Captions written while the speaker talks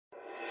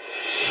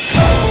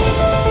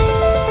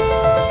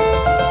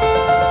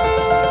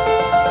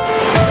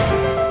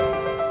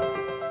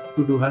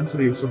Tuduhan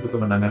serius untuk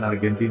kemenangan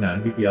Argentina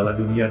di Piala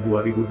Dunia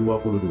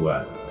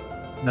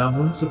 2022.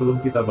 Namun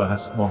sebelum kita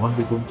bahas, mohon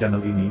dukung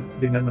channel ini,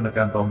 dengan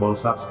menekan tombol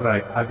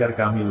subscribe, agar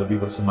kami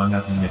lebih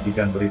bersemangat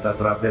menyajikan berita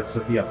terupdate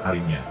setiap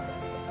harinya.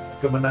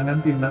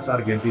 Kemenangan Timnas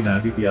Argentina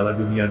di Piala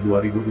Dunia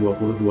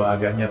 2022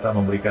 agaknya tak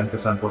memberikan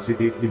kesan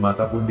positif di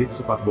mata pundit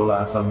sepak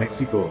bola asal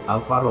Meksiko,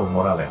 Alvaro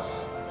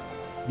Morales.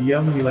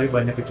 Dia menilai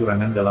banyak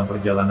kecurangan dalam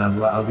perjalanan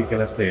La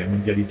Albiceleste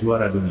menjadi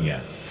juara dunia.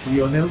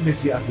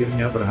 Leonelmessi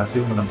akhirnya berhasil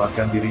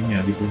menempatkan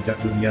dirinya di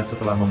puncak dunia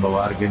setelah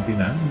membawa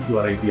Argentina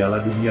menjuarai Piala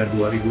Dunia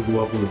 2022.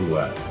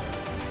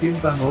 Tim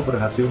Tango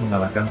berhasil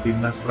mengalahkan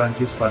Timnas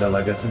Prancis pada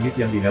laga sengit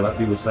yang dihelat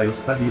di Lusail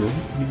Stadium,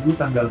 Minggu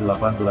tanggal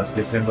 18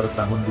 Desember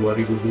tahun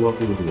 2022.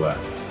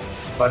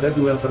 Pada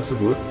duel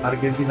tersebut,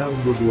 Argentina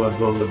unggul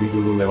 2 gol lebih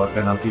dulu lewat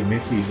penalti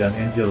Messi dan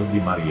Angel Di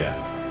Maria.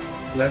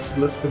 Les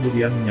Bleus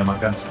kemudian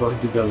menyamakan skor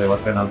juga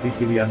lewat penalti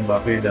Kylian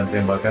Mbappe dan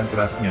tembakan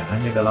kerasnya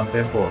hanya dalam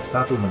tempo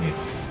 1 menit.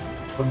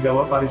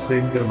 Penggawa Paris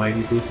Saint-Germain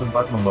itu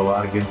sempat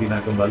membawa Argentina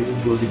kembali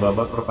unggul di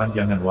babak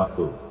perpanjangan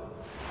waktu.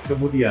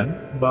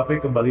 Kemudian, Mbappe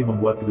kembali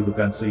membuat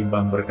kedudukan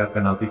seimbang berkat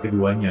penalti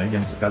keduanya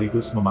yang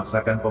sekaligus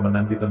memaksakan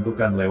pemenang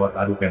ditentukan lewat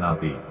adu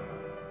penalti.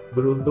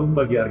 Beruntung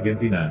bagi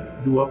Argentina,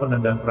 dua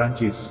penendang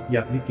Prancis,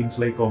 yakni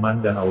Kingsley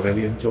Coman dan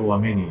Aurelien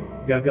Tchouameni,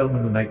 gagal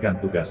menunaikan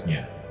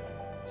tugasnya.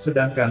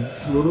 Sedangkan,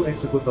 seluruh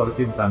eksekutor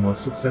tim Tango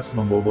sukses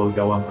membobol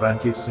gawang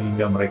Prancis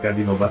sehingga mereka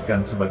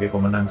dinobatkan sebagai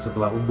pemenang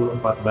setelah unggul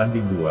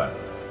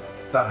 4-2.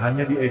 Tak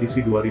hanya di edisi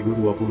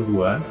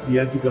 2022,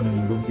 dia juga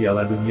menyinggung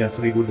Piala Dunia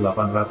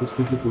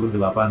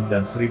 1878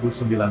 dan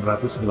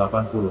 1986.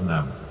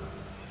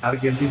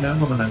 Argentina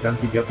memenangkan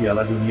 3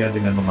 Piala Dunia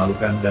dengan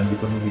memalukan dan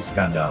dipenuhi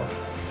skandal.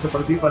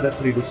 Seperti pada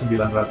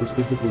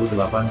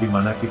 1978 di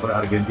mana kiper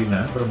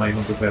Argentina bermain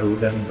untuk Peru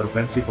dan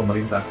intervensi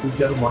pemerintah,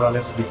 ujar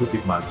Morales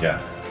dikutip Marca.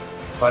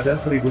 Pada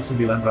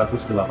 1986,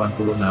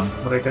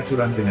 mereka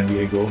curang dengan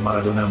Diego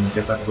Maradona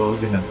mencetak gol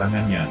dengan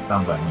tangannya,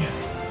 tambahnya.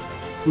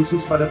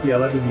 Khusus pada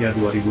Piala Dunia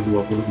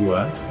 2022,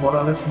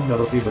 Morales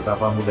menyoroti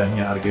betapa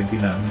mudahnya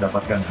Argentina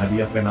mendapatkan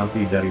hadiah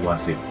penalti dari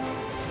wasit.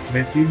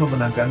 Messi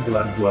memenangkan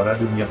gelar juara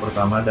dunia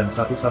pertama dan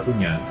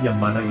satu-satunya, yang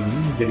mana ini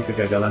menjadi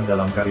kegagalan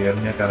dalam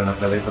kariernya karena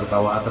Pele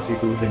tertawa atas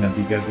itu dengan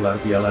 3 gelar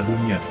Piala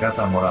Dunia,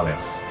 kata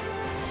Morales.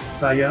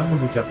 Saya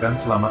mengucapkan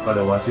selamat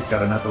pada wasit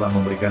karena telah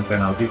memberikan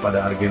penalti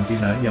pada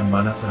Argentina yang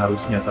mana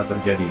seharusnya tak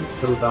terjadi,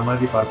 terutama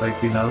di partai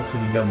final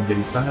sehingga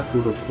menjadi sangat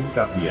buruk,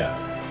 ungkap dia.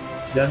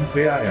 Dan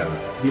VAR,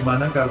 di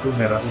mana kartu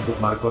merah untuk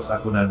Marcos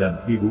Acuna dan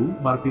Dibu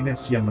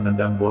Martinez yang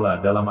menendang bola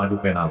dalam adu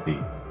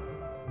penalti.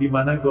 Di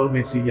mana gol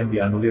Messi yang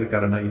dianulir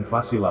karena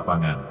invasi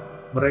lapangan.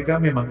 Mereka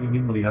memang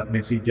ingin melihat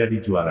Messi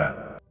jadi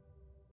juara.